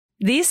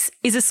This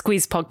is a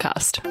Squiz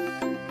podcast.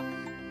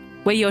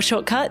 We're your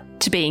shortcut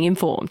to being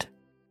informed.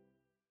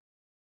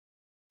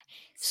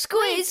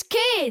 Squiz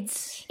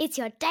Kids! It's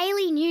your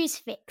daily news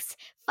fix.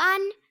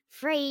 Fun,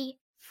 free,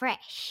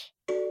 fresh.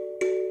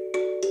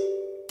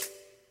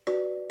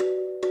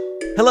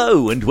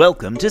 Hello and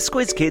welcome to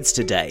Squiz Kids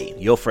Today,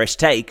 your fresh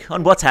take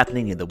on what's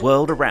happening in the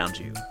world around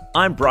you.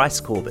 I'm Bryce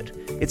Corbett.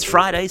 It's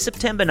Friday,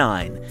 September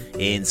 9.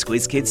 In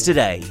Squiz Kids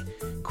Today,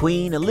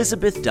 Queen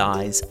Elizabeth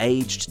dies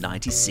aged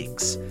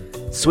 96.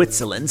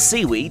 Switzerland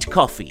seaweed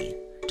coffee.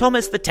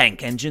 Thomas the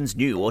Tank Engine's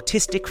new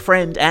autistic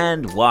friend,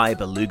 and why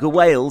beluga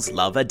whales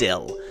love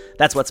Adele.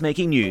 That's what's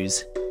making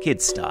news,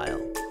 kids style.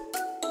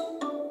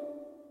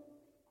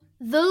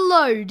 The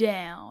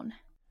Lowdown.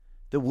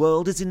 The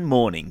world is in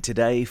mourning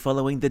today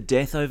following the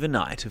death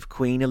overnight of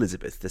Queen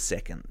Elizabeth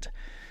II.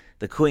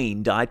 The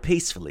Queen died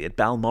peacefully at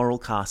Balmoral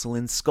Castle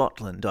in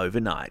Scotland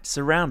overnight,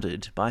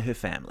 surrounded by her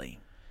family.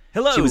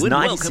 Hello, she was and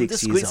 96 welcome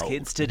to years Squiz old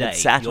Kids Today, and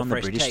sat your on the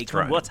fresh British take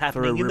throne on what's for a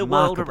happening in the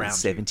world remarkable around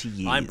 70 you.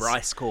 years. I'm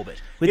Bryce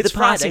Corbett. With It's the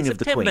passing Friday, of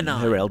the September Queen,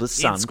 9. her eldest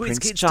son, In Squiz Prince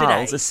Kids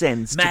Charles, Today,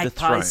 ascends to the magpies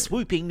throne.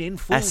 swooping in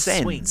full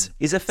swing. Ascends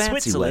is a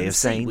fancy way of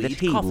saying that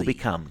Switzerland he will seaweed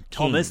become king.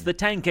 Thomas the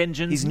Tank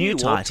Engine's His new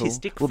title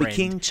autistic will be friend,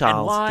 King and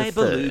Charles why III,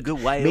 beluga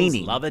whales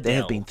meaning love there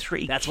have Adele. been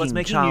three That's what's King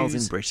making Charles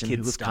news, in Britain kid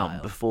who have style.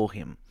 come before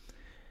him.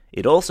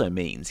 It also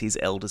means his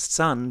eldest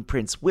son,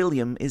 Prince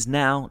William, is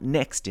now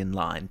next in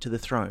line to the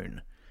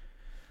throne.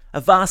 A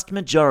vast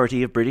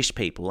majority of British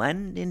people,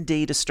 and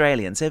indeed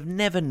Australians, have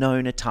never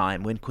known a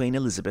time when Queen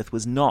Elizabeth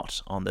was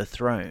not on the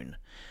throne.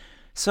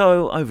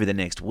 So, over the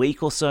next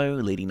week or so,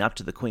 leading up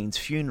to the Queen's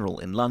funeral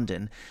in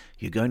London,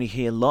 you're going to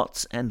hear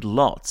lots and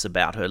lots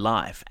about her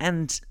life,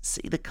 and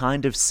see the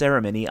kind of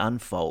ceremony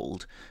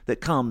unfold that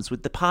comes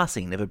with the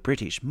passing of a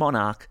British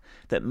monarch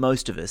that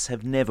most of us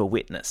have never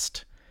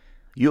witnessed.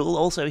 You'll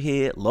also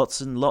hear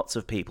lots and lots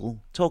of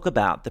people talk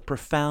about the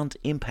profound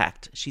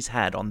impact she's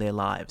had on their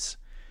lives.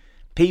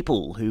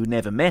 People who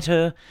never met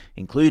her,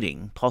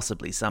 including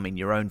possibly some in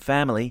your own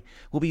family,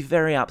 will be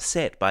very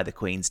upset by the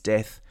Queen's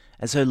death,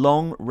 as her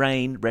long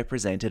reign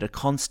represented a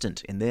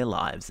constant in their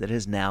lives that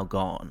has now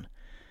gone.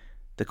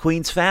 The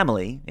Queen's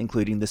family,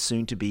 including the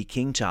soon-to-be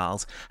King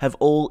Charles, have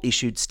all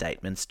issued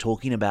statements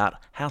talking about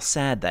how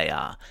sad they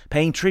are,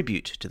 paying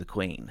tribute to the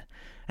Queen.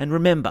 And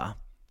remember,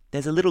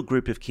 there's a little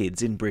group of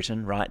kids in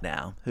Britain right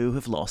now who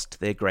have lost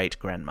their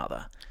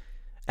great-grandmother.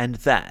 And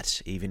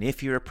that, even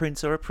if you're a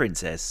prince or a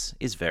princess,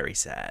 is very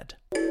sad.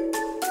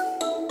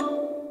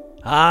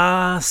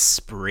 Ah,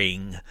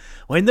 spring.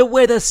 When the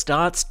weather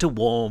starts to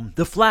warm,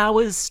 the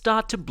flowers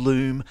start to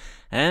bloom,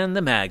 and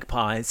the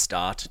magpies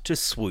start to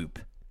swoop.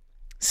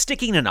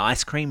 Sticking an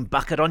ice cream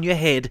bucket on your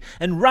head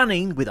and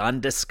running with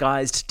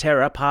undisguised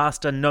terror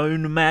past a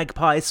known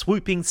magpie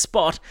swooping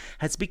spot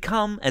has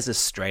become as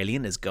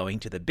Australian as going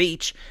to the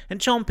beach and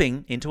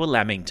chomping into a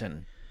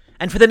lamington.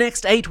 And for the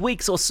next 8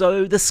 weeks or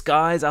so, the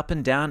skies up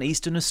and down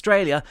eastern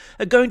Australia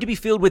are going to be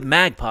filled with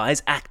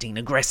magpies acting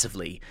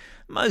aggressively,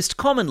 most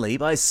commonly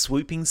by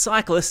swooping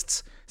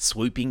cyclists,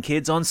 swooping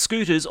kids on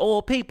scooters,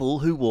 or people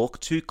who walk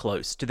too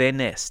close to their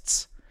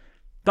nests.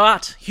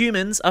 But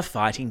humans are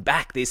fighting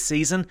back this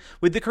season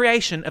with the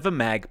creation of a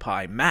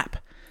magpie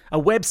map,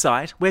 a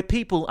website where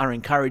people are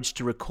encouraged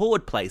to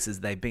record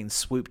places they've been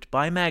swooped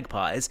by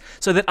magpies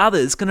so that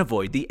others can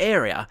avoid the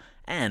area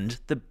and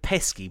the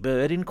pesky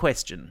bird in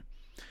question.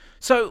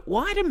 So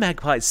why do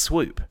magpies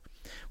swoop?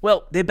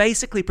 Well, they're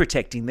basically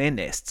protecting their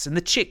nests and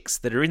the chicks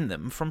that are in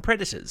them from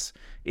predators.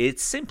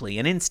 It's simply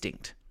an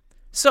instinct.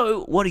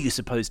 So what are you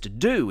supposed to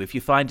do if you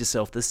find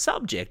yourself the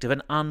subject of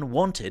an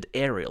unwanted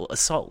aerial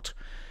assault?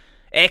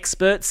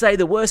 Experts say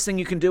the worst thing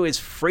you can do is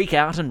freak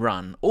out and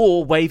run,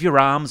 or wave your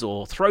arms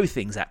or throw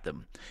things at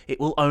them. It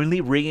will only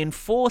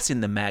reinforce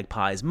in the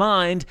magpie's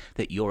mind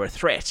that you're a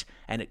threat,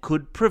 and it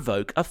could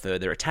provoke a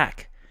further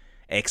attack.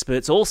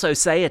 Experts also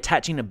say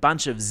attaching a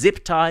bunch of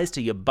zip ties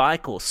to your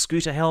bike or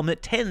scooter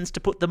helmet tends to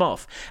put them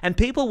off, and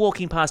people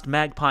walking past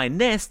magpie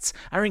nests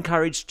are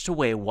encouraged to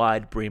wear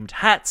wide-brimmed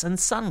hats and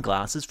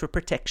sunglasses for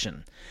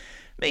protection.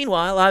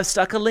 Meanwhile, I've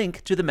stuck a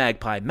link to the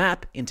magpie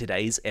map in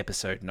today's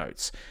episode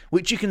notes,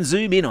 which you can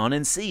zoom in on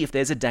and see if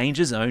there's a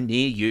danger zone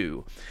near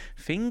you.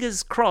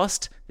 Fingers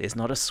crossed there's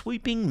not a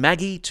swooping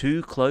Maggie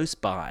too close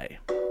by.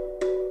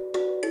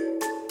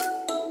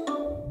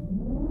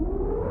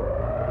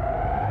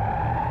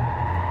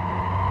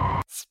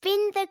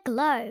 Spin the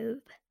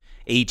globe.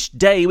 Each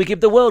day we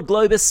give the world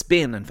globe a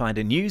spin and find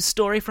a news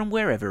story from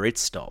wherever it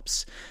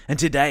stops. And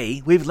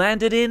today we've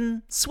landed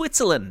in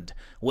Switzerland,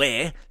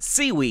 where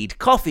seaweed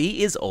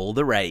coffee is all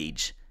the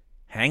rage.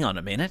 Hang on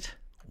a minute.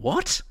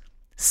 What?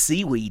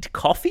 Seaweed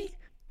coffee?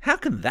 How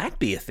can that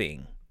be a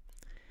thing?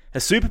 A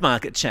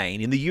supermarket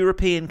chain in the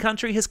European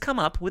country has come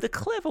up with a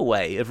clever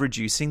way of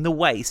reducing the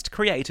waste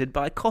created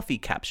by coffee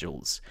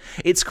capsules.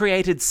 It's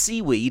created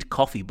seaweed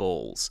coffee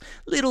balls,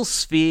 little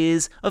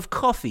spheres of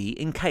coffee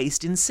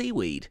encased in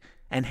seaweed,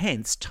 and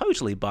hence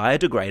totally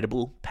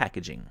biodegradable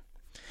packaging.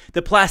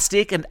 The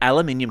plastic and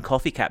aluminium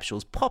coffee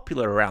capsules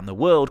popular around the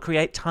world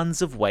create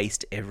tons of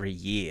waste every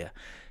year.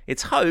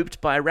 It's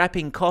hoped by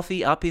wrapping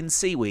coffee up in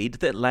seaweed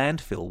that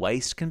landfill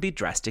waste can be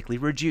drastically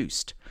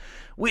reduced,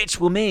 which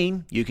will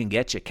mean you can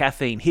get your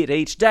caffeine hit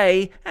each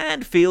day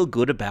and feel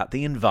good about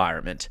the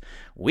environment.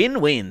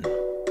 Win-win.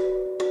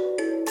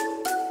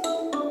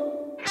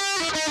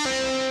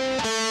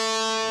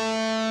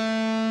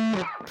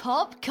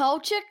 Pop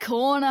Culture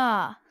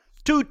Corner.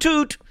 Toot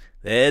toot!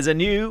 There's a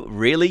new,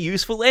 really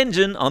useful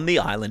engine on the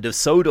island of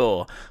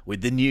Sodor,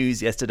 with the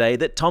news yesterday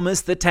that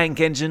Thomas the Tank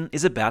Engine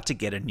is about to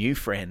get a new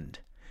friend.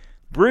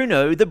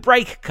 Bruno the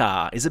Brake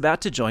Car is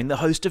about to join the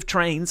host of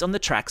trains on the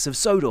tracks of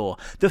Sodor,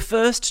 the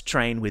first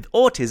train with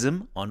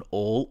autism on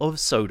all of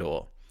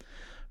Sodor.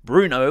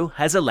 Bruno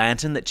has a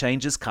lantern that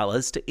changes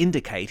colours to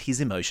indicate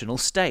his emotional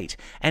state,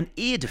 and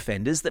ear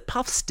defenders that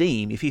puff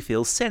steam if he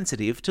feels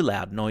sensitive to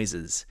loud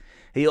noises.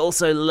 He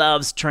also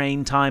loves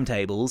train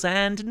timetables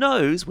and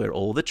knows where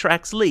all the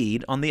tracks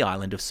lead on the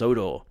island of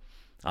Sodor.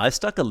 I've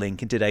stuck a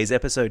link in today's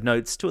episode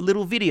notes to a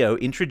little video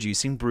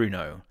introducing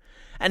Bruno.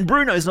 And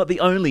Bruno's not the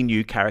only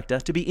new character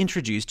to be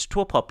introduced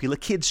to a popular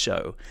kids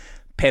show.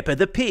 Peppa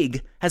the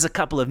Pig has a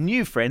couple of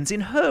new friends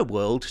in her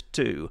world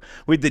too,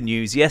 with the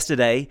news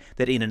yesterday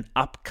that in an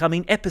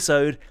upcoming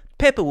episode,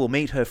 Peppa will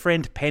meet her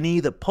friend Penny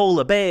the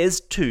polar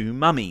bear's two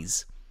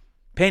mummies.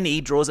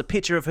 Penny draws a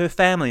picture of her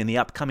family in the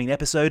upcoming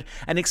episode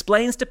and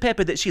explains to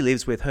Peppa that she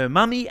lives with her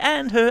mummy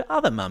and her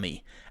other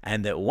mummy,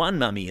 and that one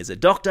mummy is a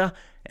doctor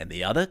and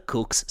the other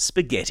cooks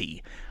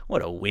spaghetti.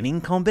 What a winning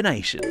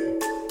combination.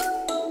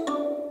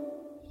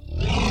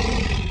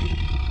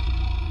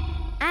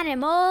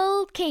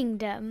 Animal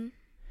Kingdom.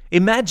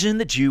 Imagine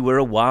that you were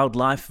a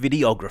wildlife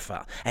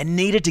videographer and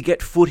needed to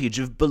get footage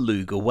of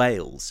beluga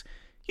whales.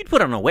 You'd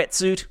put on a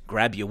wetsuit,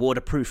 grab your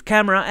waterproof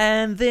camera,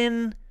 and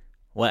then...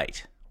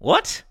 Wait,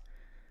 what?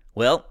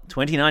 Well,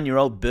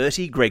 29-year-old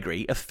Bertie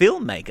Gregory, a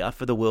filmmaker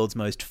for the world's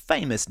most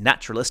famous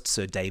naturalist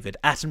Sir David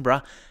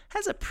Attenborough,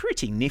 has a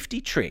pretty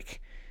nifty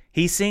trick.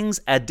 He sings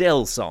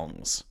Adele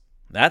songs.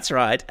 That's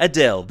right,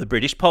 Adele, the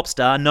British pop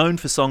star known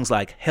for songs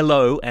like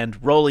Hello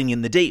and Rolling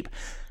in the Deep.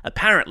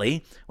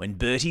 Apparently, when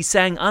Bertie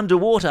sang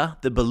underwater,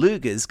 the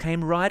belugas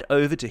came right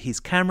over to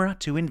his camera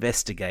to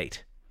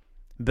investigate.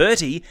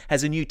 Bertie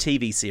has a new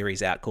TV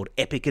series out called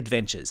Epic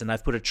Adventures, and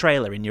I've put a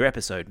trailer in your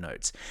episode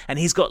notes. And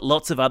he's got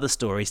lots of other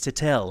stories to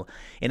tell.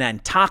 In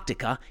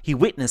Antarctica, he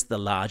witnessed the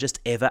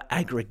largest ever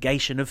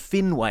aggregation of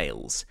fin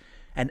whales.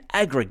 An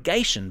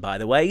aggregation, by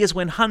the way, is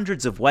when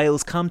hundreds of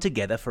whales come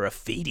together for a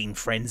feeding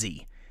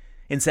frenzy.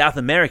 In South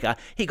America,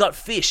 he got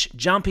fish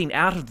jumping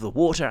out of the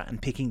water and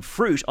picking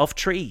fruit off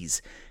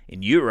trees.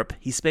 In Europe,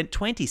 he spent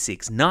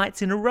 26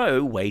 nights in a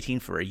row waiting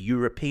for a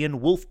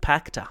European wolf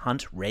pack to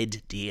hunt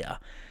red deer.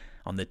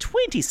 On the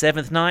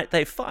 27th night,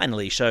 they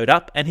finally showed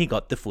up and he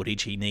got the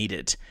footage he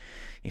needed.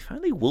 If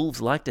only wolves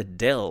liked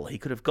Adele, he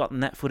could have gotten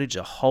that footage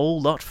a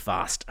whole lot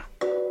faster.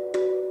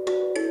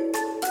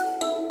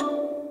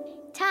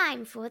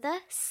 Time for the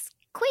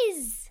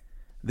quiz.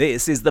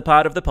 This is the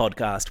part of the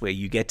podcast where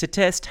you get to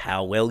test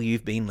how well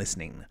you've been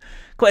listening.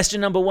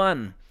 Question number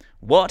 1.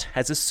 What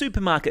has a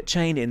supermarket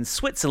chain in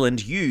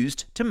Switzerland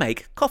used to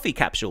make coffee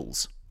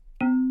capsules?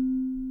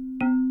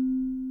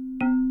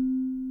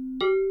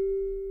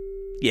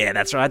 Yeah,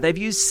 that's right, they've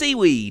used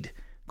seaweed.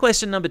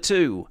 Question number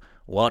 2.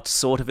 What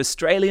sort of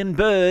Australian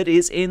bird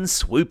is in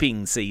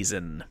swooping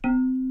season?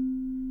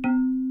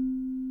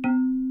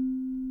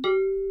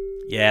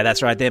 Yeah,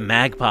 that's right, they're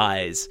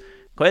magpies.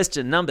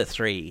 Question number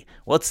 3.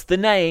 What's the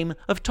name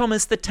of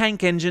Thomas the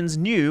Tank Engine's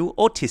new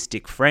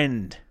autistic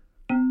friend?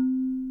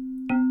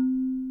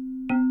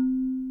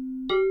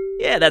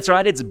 Yeah, that's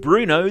right, it's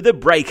Bruno the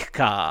Brake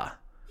Car.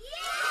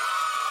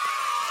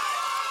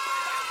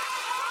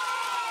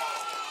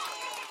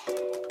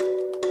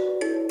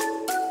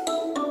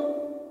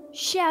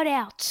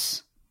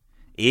 Shout-outs.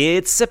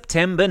 It's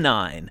September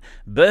 9.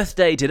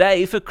 Birthday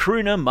today for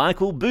crooner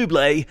Michael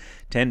Bublé.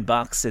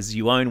 $10 as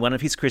you own one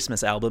of his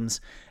Christmas albums.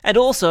 And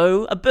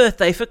also a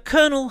birthday for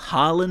Colonel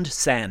Harland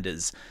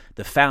Sanders,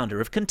 the founder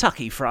of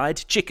Kentucky Fried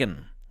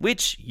Chicken,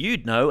 which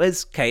you'd know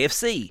as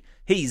KFC.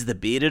 He's the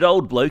bearded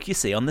old bloke you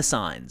see on the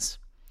signs.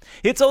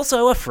 It's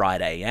also a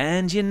Friday,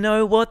 and you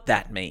know what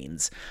that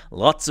means.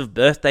 Lots of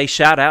birthday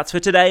shout-outs for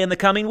today and the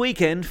coming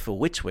weekend, for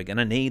which we're going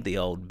to need the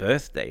old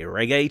birthday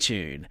reggae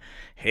tune.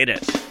 Hit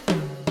it.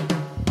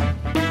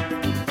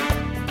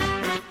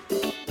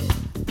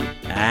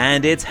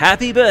 And it's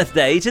happy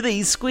birthday to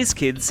these Squiz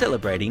kids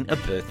celebrating a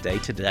birthday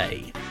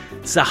today.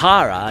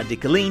 Sahara,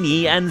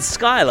 Diccolini and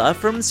Skylar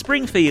from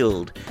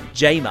Springfield,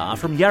 Jamar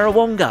from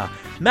Yarrawonga,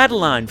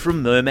 Madeline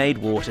from Mermaid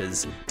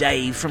Waters,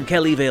 Dave from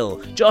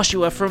Kellyville,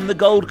 Joshua from the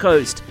Gold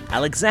Coast,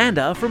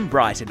 Alexander from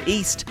Brighton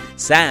East,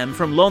 Sam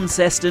from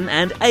Launceston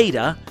and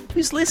Ada,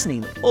 who's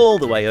listening all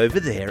the way over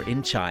there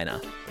in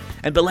China.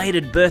 And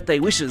belated birthday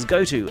wishes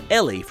go to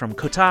Ellie from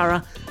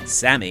Kotara,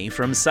 Sammy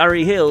from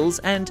Surrey Hills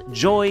and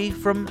Joy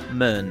from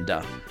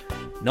Mernda.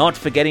 Not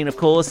forgetting, of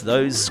course,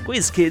 those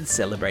Squiz kids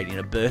celebrating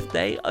a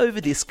birthday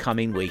over this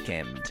coming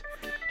weekend.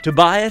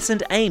 Tobias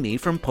and Amy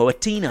from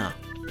Poatina,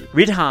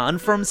 Ridhan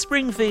from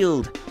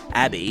Springfield,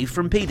 Abby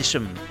from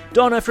Petersham,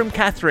 Donna from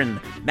Catherine,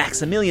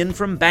 Maximilian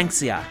from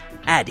Banksia,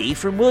 Addie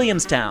from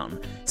Williamstown,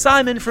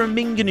 Simon from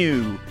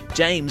Minganoo,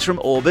 James from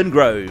Auburn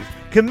Grove,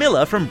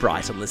 Camilla from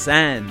Brighton Le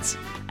Sands,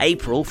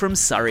 April from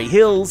Surrey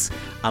Hills,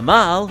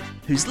 Amal,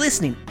 who's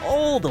listening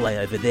all the way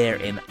over there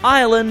in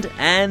Ireland,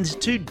 and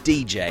to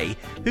DJ,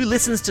 who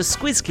listens to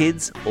Squiz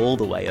Kids all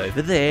the way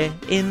over there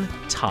in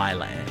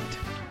Thailand.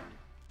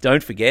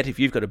 Don't forget, if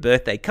you've got a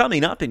birthday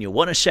coming up and you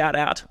want a shout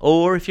out,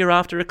 or if you're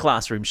after a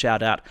classroom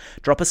shout out,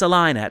 drop us a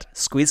line at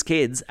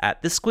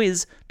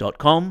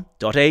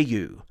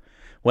squizkids@thesquiz.com.au.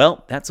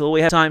 Well, that's all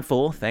we have time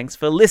for. Thanks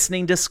for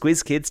listening to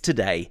Squiz Kids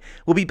today.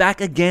 We'll be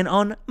back again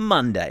on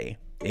Monday.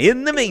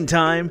 In the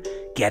meantime,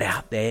 get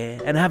out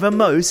there and have a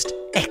most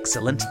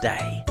excellent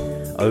day.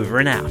 Over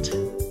and out.